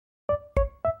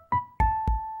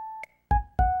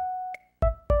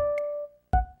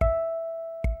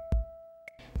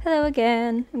Hello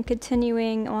again! I'm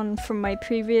continuing on from my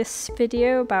previous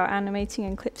video about animating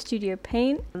in Clip Studio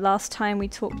Paint. Last time we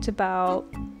talked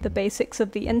about the basics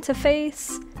of the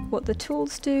interface, what the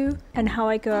tools do, and how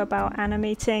I go about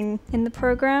animating in the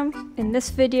program. In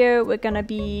this video we're going to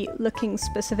be looking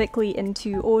specifically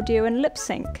into audio and lip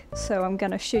sync. So I'm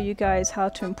going to show you guys how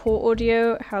to import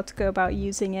audio, how to go about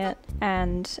using it,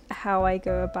 and how I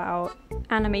go about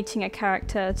animating a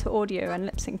character to audio and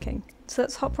lip syncing. So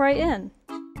let's hop right in.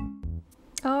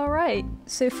 Alright,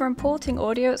 so for importing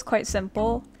audio it's quite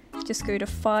simple. Just go to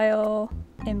File,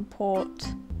 Import,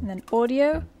 and then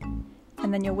Audio,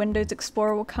 and then your Windows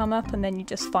Explorer will come up and then you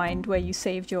just find where you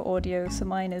saved your audio. So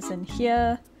mine is in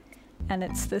here, and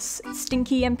it's this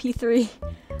stinky MP3.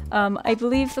 I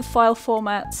believe the file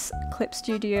formats Clip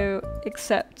Studio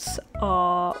accepts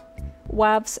are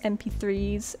WAVs,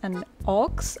 MP3s, and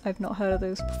AUX. I've not heard of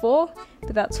those before,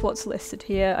 but that's what's listed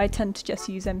here. I tend to just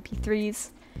use MP3s.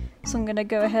 So I'm gonna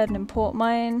go ahead and import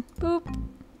mine, boop,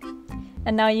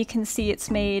 and now you can see it's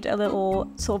made a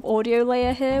little sort of audio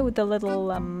layer here with the little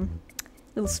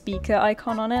little speaker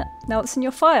icon on it. Now it's in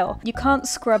your file. You can't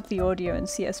scrub the audio in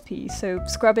CSP, so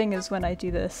scrubbing is when I do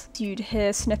this. You'd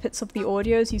hear snippets of the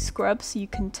audio as you scrub, so you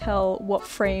can tell what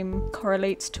frame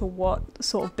correlates to what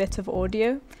sort of bit of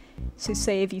audio. So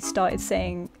say if you started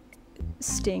saying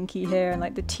stinky here, and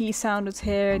like the T sound was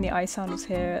here and the I sound was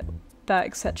here, that,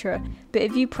 etc. But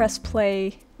if you press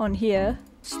play on here,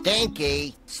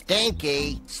 stinky,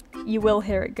 stinky, you will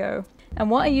hear it go. And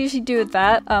what I usually do with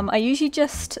that, I usually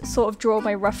just sort of draw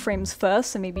my rough frames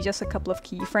first, so maybe just a couple of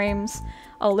keyframes.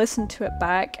 I'll listen to it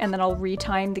back and then I'll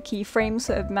retime the keyframes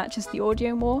so it matches the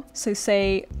audio more. So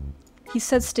say he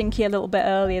said stinky a little bit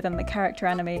earlier than the character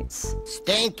animates.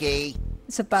 Stinky.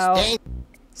 It's about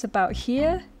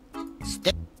here.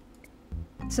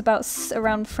 It's about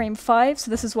around frame 5, so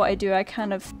this is what I do. I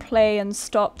kind of play and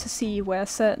stop to see where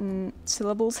certain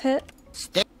syllables hit.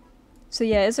 So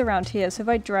yeah, it's around here, so if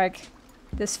I drag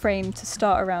this frame to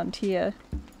start around here,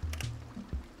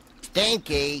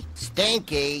 stinky,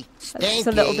 stinky, stinky, it's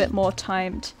a little bit more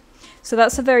timed. So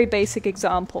that's a very basic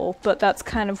example, but that's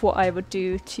kind of what I would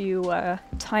do to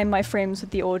time my frames with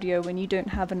the audio when you don't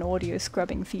have an audio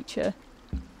scrubbing feature.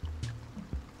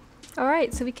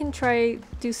 Alright, so we can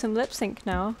do some lip sync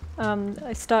now.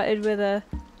 I started with a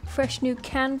fresh new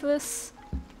canvas,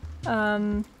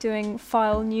 doing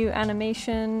file new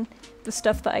animation, the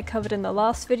stuff that I covered in the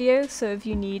last video, so if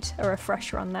you need a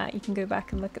refresher on that you can go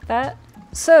back and look at that.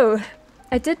 So,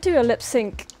 I did do a lip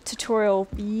sync tutorial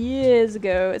years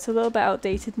ago. It's a little bit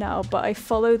outdated now, but I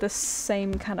follow the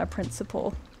same kind of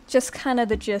principle. Just kind of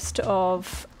the gist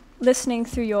of listening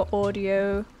through your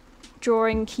audio,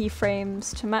 drawing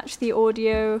keyframes to match the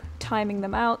audio, timing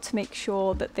them out to make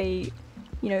sure that they,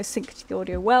 you know, sync to the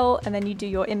audio well, and then you do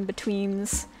your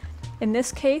in-betweens. In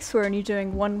this case, we're only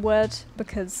doing one word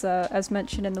because, as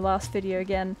mentioned in the last video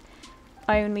again,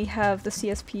 I only have the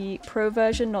CSP Pro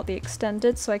version, not the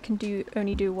extended, so I can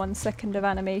only do 1 second of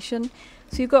animation.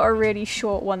 So you've got a really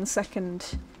short 1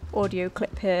 second audio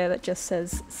clip here that just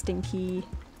says stinky.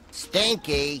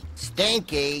 Stinky,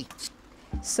 stinky.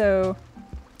 So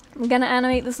I'm gonna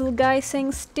animate this little guy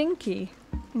saying stinky,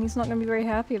 and he's not gonna be very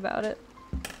happy about it.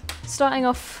 Starting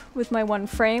off with my one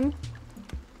frame,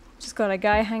 just got a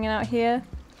guy hanging out here,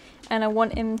 and I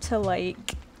want him to,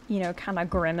 like, you know, kind of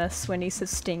grimace when he says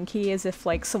stinky, as if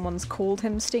like someone's called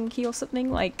him stinky or something,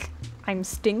 like, I'm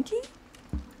stinky?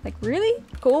 Like, really?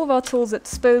 Got all of our tools at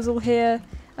disposal here.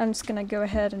 I'm just gonna go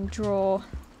ahead and draw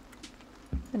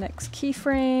the next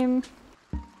keyframe.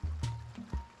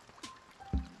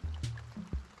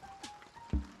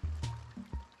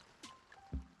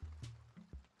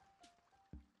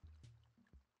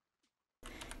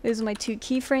 Those are my two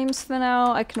keyframes for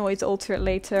now. I can always alter it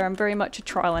later. I'm very much a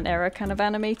trial and error kind of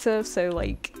animator, so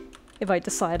like if I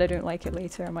decide I don't like it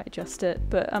later I might adjust it,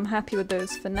 but I'm happy with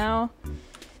those for now.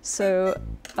 So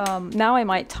now I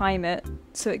might time it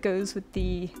so it goes with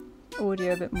the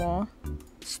audio a bit more.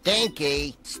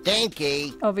 Stinky,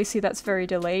 stinky. Obviously that's very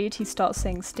delayed. He starts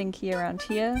saying stinky around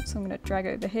here, so I'm going to drag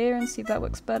over here and see if that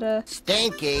works better.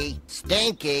 Stinky,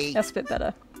 stinky. That's a bit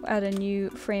better. Add a new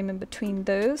frame in between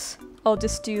those. I'll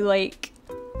just do like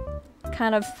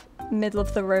kind of middle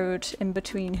of the road in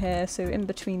between here, so in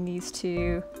between these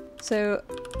two. So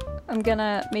I'm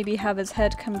gonna maybe have his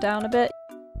head come down a bit.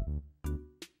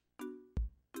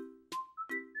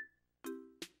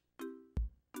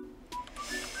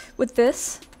 With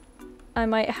this, I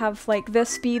might have like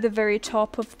this be the very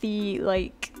top of the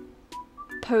like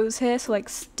pose here, so like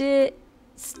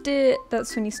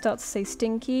that's when he starts to say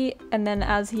stinky, and then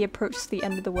as he approaches the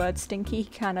end of the word stinky, he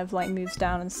kind of like moves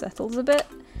down and settles a bit.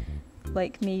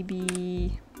 like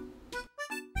maybe...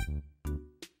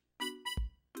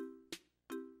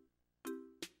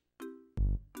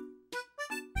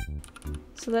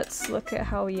 So let's look at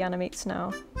how he animates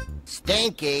now.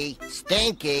 Stinky,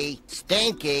 stinky,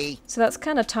 stinky. So that's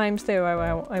kind of timed though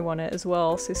I want it as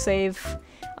well. So say if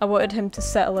I wanted him to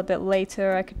settle a bit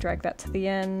later, I could drag that to the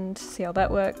end, see how that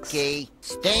works. Stinky,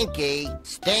 stinky,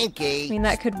 stinky. I mean,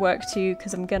 that could work too,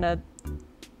 because I'm gonna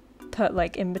put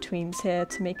like in-betweens here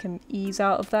to make him ease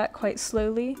out of that quite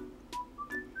slowly.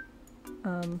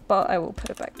 But I will put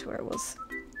it back to where it was.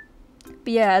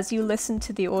 But yeah, as you listen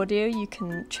to the audio, you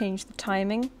can change the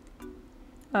timing.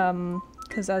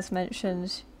 Because as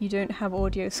mentioned, you don't have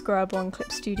audio scrub on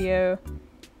Clip Studio,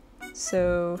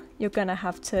 so you're gonna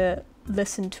have to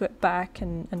listen to it back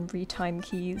and retime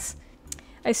keys.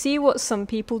 I see what some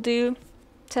people do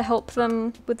to help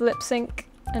them with lip sync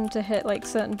and to hit like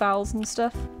certain vowels and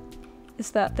stuff,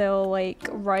 is that they'll like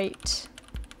write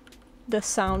the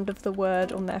sound of the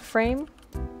word on their frame.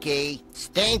 Stinky,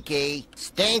 stinky,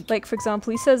 stink. Like for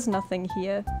example, he says nothing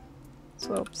here,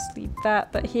 so I'll just leave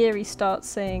that, but here he starts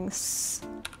saying s,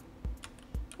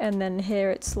 and then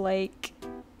here it's like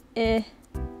eh,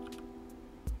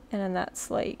 and then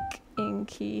that's like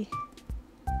inky,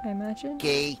 I imagine.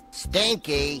 Stinky,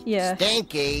 stinky, Yeah.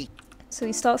 stinky. So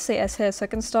he starts to say S here, so I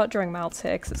can start drawing mouths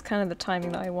here, because it's kind of the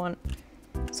timing that I want.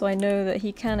 So I know that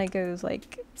he kind of goes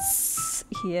like s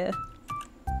here,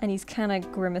 and he's kind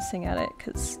of grimacing at it,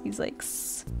 because he's like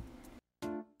s.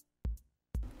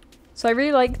 So I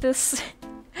really like this.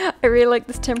 I really like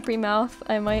this temporary mouth.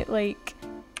 I might like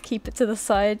keep it to the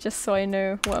side just so I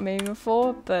know what I'm aiming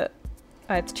for, but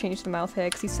I have to change the mouth here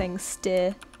because he's saying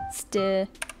steer, steer.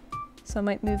 So I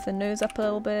might move the nose up a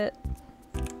little bit.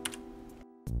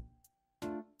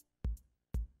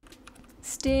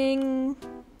 Stinky.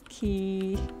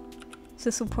 So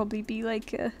this will probably be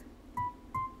like a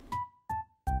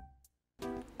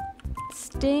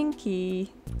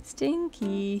stinky,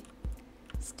 stinky,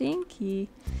 stinky.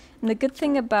 And the good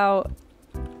thing about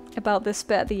this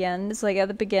bit at the end is, like, at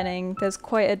the beginning there's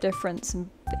quite a difference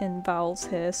in vowels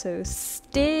here, so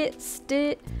sti,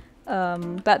 sti,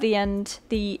 but at the end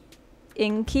the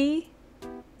inky,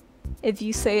 if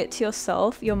you say it to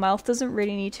yourself, your mouth doesn't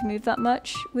really need to move that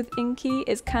much with inky.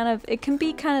 It's kind of, it can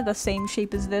be kind of the same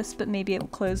shape as this, but maybe it will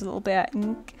close a little bit at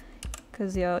ink,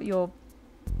 because your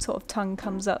sort of tongue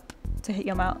comes up to hit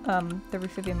your mouth, the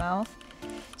roof of your mouth.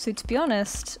 So to be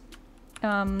honest,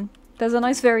 there's a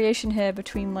nice variation here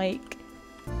between like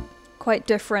quite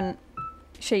different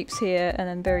shapes here and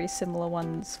then very similar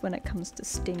ones when it comes to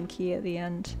stinky at the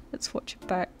end. Let's watch it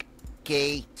back.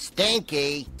 Stinky,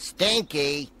 stinky,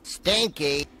 stinky,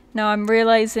 stinky. Now I'm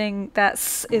realizing that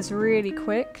is really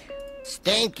quick.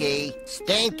 Stinky,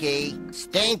 stinky,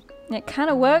 stink. It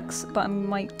kind of works, but I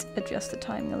might adjust the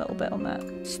timing a little bit on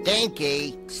that.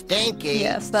 Stinky, stinky.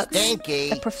 Yes, that's,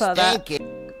 stinky, I prefer stinky. that.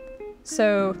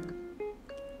 So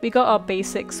we got our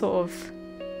basic sort of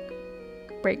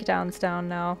breakdowns down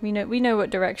now. We know what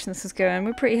direction this is going.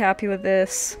 We're pretty happy with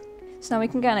this. So now we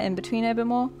can kind of in between it a bit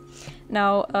more.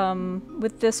 Now,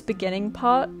 with this beginning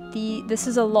part, this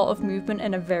is a lot of movement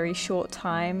in a very short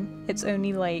time. It's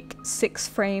only like 6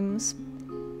 frames,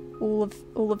 all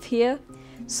of here.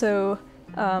 So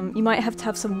you might have to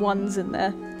have some 1s in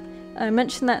there. I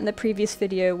mentioned that in the previous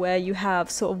video where you have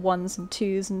sort of 1s and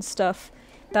 2s and stuff.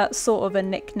 That's sort of a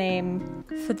nickname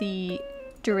for the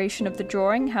duration of the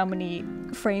drawing, how many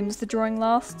frames the drawing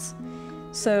lasts.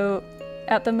 So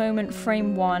at the moment,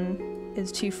 frame 1 is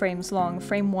 2 frames long,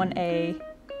 frame 1A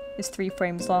is 3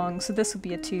 frames long, so this would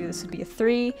be a 2, this would be a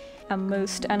 3, and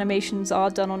most animations are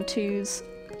done on 2s.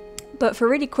 But for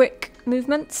really quick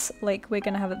movements, like we're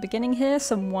going to have at the beginning here,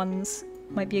 some 1s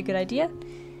might be a good idea,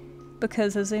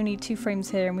 because there's only 2 frames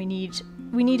here and we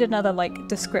need another like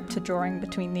descriptor drawing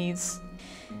between these.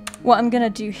 What I'm going to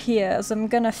do here is I'm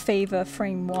going to favour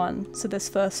frame 1, so this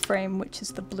first frame, which is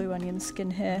the blue onion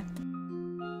skin here.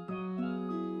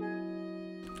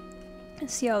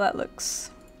 Let's see how that looks.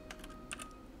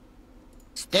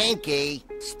 Stinky,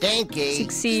 stinky, So you can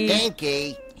see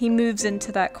stinky. he moves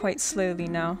into that quite slowly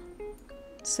now.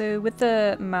 So with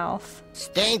the mouth,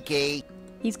 Stinky.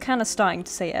 he's kind of starting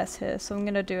to say S here, so I'm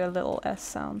going to do a little S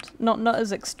sound. Not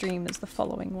as extreme as the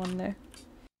following one though.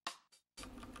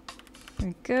 There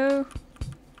we go.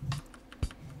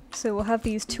 So we'll have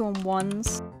these 2 on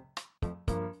 1s.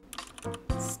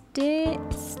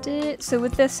 So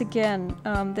with this again,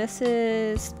 this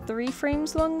is 3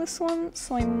 frames long, this one,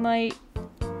 so I might,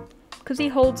 because he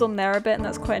holds on there a bit and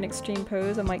that's quite an extreme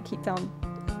pose, I might keep down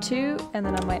 2 and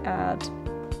then I might add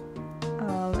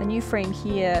a new frame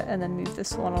here and then move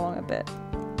this one along a bit.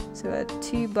 So a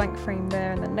 2 blank frame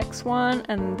there and the next one,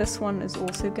 and this one is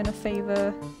also going to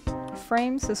favor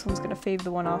frames. This one's going to favor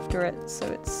the one after it, so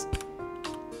it's...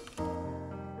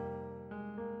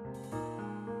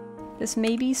 This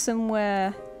may be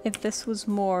somewhere, if this was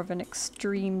more of an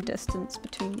extreme distance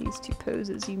between these two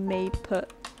poses, you may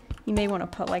want to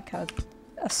put like a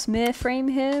smear frame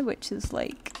here, which is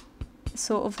like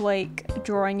sort of like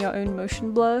drawing your own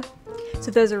motion blur. So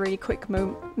if there's a really quick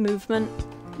movement,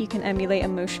 you can emulate a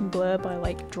motion blur by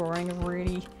like drawing a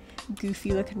really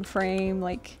goofy looking frame,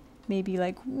 like maybe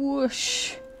like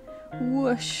whoosh,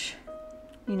 whoosh,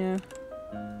 you know.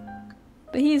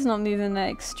 But he's not moving that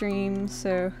extreme,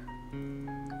 so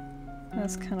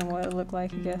that's kind of what it looked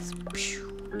like, I guess.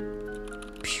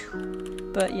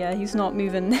 But yeah, he's not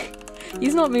moving.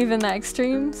 He's not moving that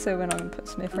extreme, so we're not gonna put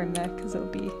smear frame there because it'll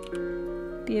be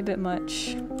a bit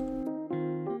much.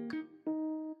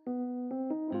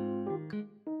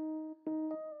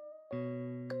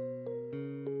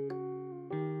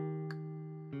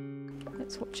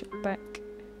 Let's watch it back.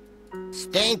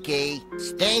 Stinky,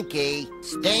 stinky,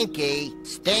 stinky,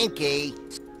 stinky.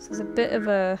 So there's a bit of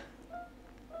a...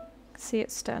 See it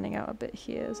standing out a bit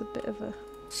here. There's a bit of a...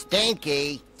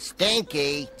 Stinky,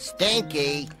 stinky,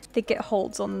 stinky. I think it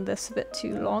holds on this a bit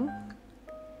too long.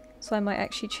 So I might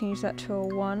actually change that to a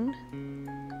 1.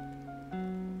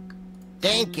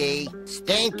 Stinky,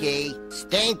 stinky,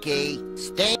 stinky,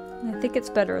 stinky. I think it's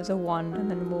better as a 1, and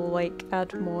then we'll like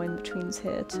add more in-betweens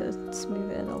here to smooth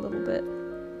it in a little bit.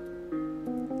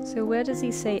 So where does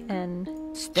he say N?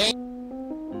 Stink.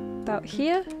 About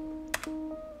here?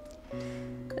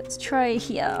 Let's try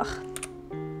here.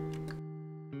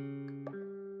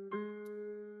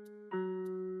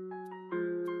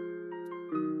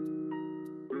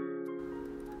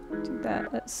 Do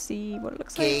that, let's see what it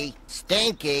looks like.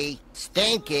 Stinky,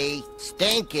 stinky,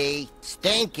 stinky,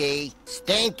 stinky,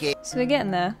 stinky. So we're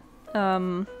getting there.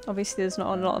 Obviously there's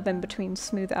not a lot of in-between to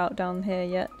smooth it out down here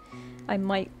yet. I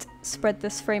might spread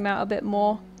this frame out a bit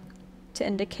more to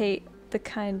indicate the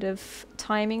kind of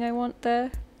timing I want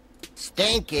there.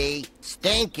 Stinky,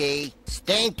 stinky,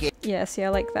 stinky. Yeah, see, I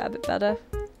like that a bit better.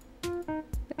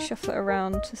 Let's shuffle it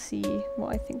around to see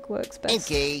what I think works best.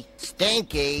 Stinky,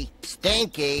 stinky,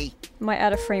 stinky. Might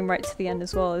add a frame right to the end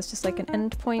as well. It's just like an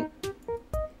end point.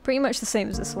 Pretty much the same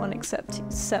as this one, except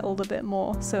it's settled a bit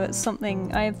more. So it's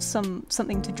something, I have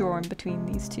something to draw in between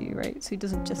these two, right? So he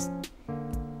doesn't just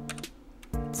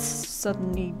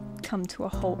suddenly come to a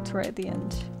halt right at the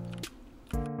end.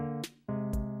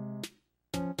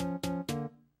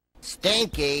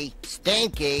 Stinky,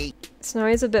 stinky. So now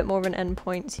he's a bit more of an end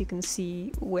point, so you can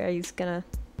see where he's gonna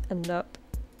end up.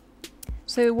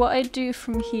 So what I do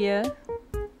from here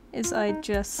is I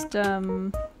just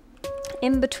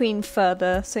in between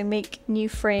further, so make new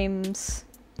frames,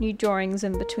 new drawings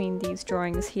in between these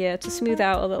drawings here to smooth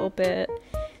out a little bit,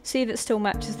 see if it still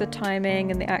matches the timing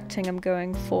and the acting I'm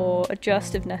going for,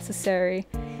 adjust if necessary,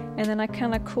 and then I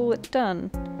kind of call it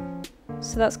done.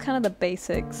 So that's kind of the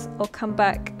basics. I'll come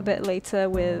back a bit later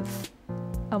with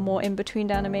a more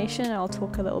in-between animation and I'll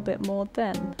talk a little bit more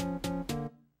then.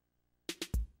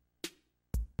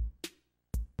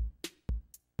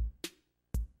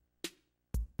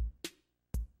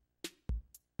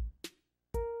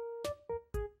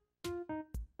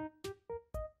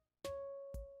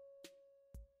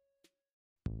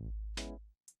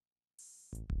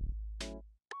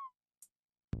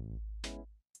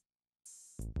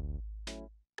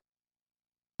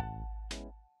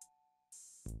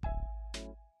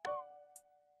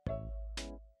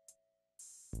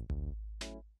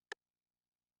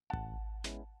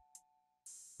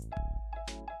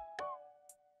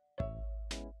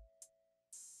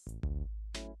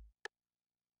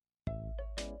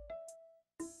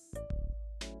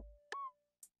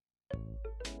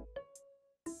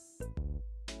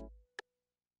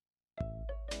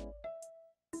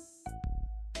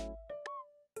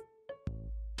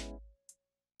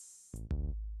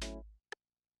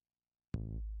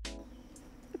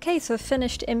 Okay, so I've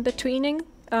finished in-betweening.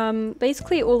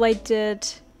 Basically all I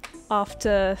did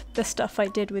after the stuff I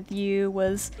did with you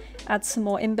was add some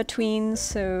more in-betweens,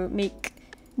 so make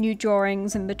new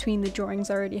drawings in between the drawings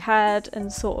I already had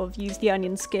and sort of use the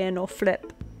onion skin or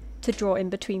flip to draw in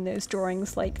between those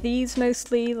drawings like these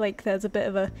mostly. Like there's a bit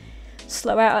of a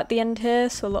slow out at the end here,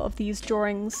 so a lot of these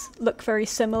drawings look very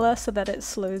similar so that it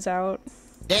slows out.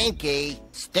 Stinky,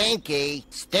 stinky,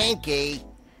 stinky.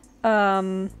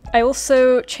 I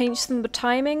also changed the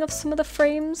timing of some of the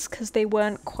frames because they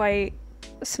weren't quite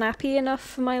snappy enough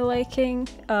for my liking.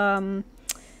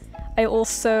 I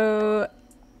also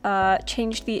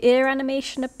changed the ear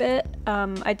animation a bit.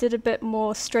 I did a bit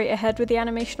more straight ahead with the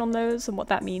animation on those, and what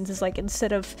that means is like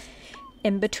instead of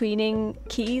in-betweening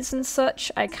keys and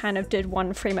such, I kind of did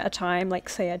one frame at a time, like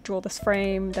say I draw this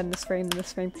frame, then this frame, then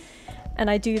this frame. And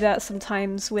I do that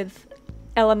sometimes with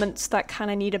elements that kind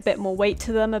of need a bit more weight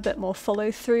to them, a bit more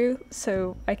follow through,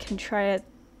 so I can try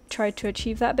to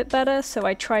achieve that a bit better. So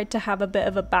I tried to have a bit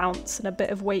of a bounce and a bit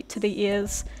of weight to the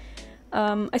ears.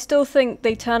 I still think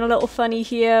they turn a little funny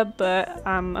here, but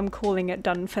I'm calling it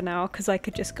done for now because I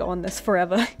could just go on this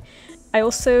forever. I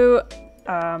also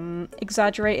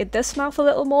exaggerated this mouth a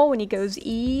little more when he goes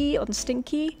E on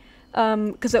Stinky,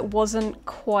 because it wasn't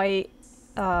quite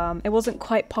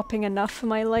popping enough for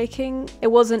my liking. It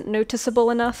wasn't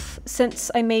noticeable enough.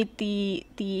 Since I made the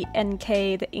NK,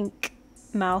 the ink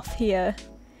mouth here,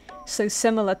 so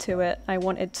similar to it, I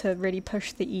wanted to really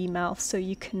push the E mouth so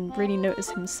you can really notice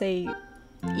him say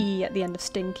E at the end of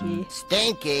Stinky.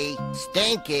 Stinky,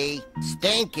 stinky,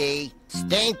 stinky,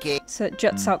 stinky. So it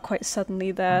juts out quite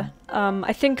suddenly there.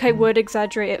 I think I would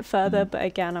exaggerate it further, but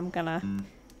again, I'm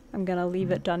gonna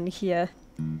leave it done here.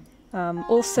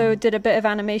 Also did a bit of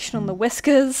animation on the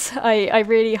whiskers. I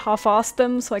really half-assed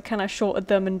them, so I kind of shorted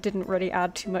them and didn't really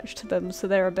add too much to them, so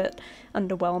they're a bit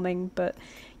underwhelming, but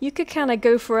you could kind of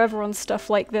go forever on stuff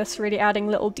like this, really adding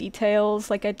little details.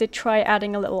 Like I did try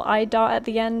adding a little eye dart at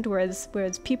the end, whereas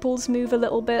pupils move a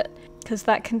little bit, because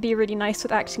that can be really nice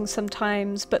with acting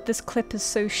sometimes, but this clip is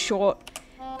so short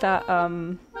that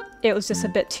it was just a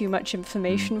bit too much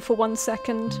information for 1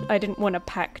 second. I didn't want to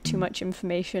pack too much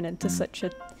information into such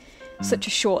a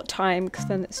short time, because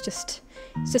then it's just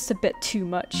a bit too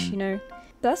much, you know?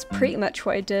 That's pretty much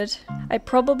what I did. I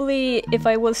probably, if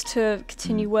I was to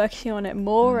continue working on it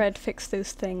more, I'd fix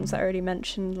those things I already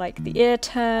mentioned, like the ear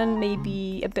turn,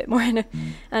 maybe a bit more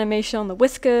animation on the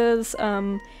whiskers,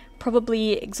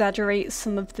 probably exaggerate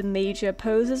some of the major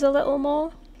poses a little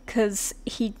more, because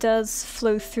he does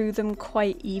flow through them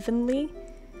quite evenly.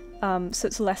 So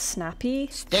it's less snappy.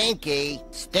 Stinky,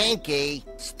 stinky,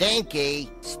 stinky,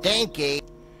 stinky.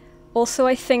 Also,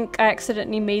 I think I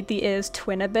accidentally made the ears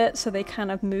twin a bit, so they kind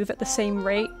of move at the same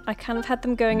rate. I kind of had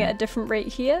them going at a different rate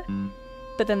here,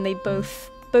 but then they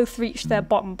both reach their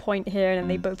bottom point here, and then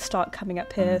they both start coming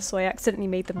up here, so I accidentally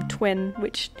made them twin,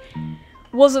 which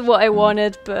wasn't what I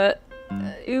wanted, but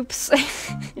oops.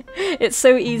 It's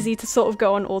so easy to sort of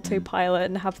go on autopilot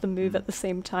and have them move at the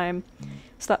same time,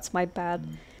 so that's my bad.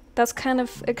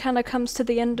 It kind of comes to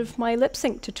the end of my lip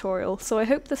sync tutorial, so I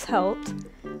hope this helped.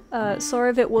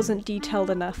 Sorry if it wasn't detailed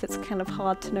enough. It's kind of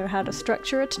hard to know how to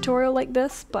structure a tutorial like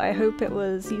this, but I hope it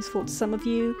was useful to some of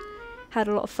you. Had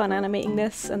a lot of fun animating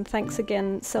this, and thanks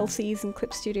again Celsius and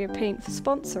Clip Studio Paint for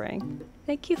sponsoring.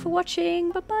 Thank you for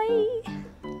watching, bye bye!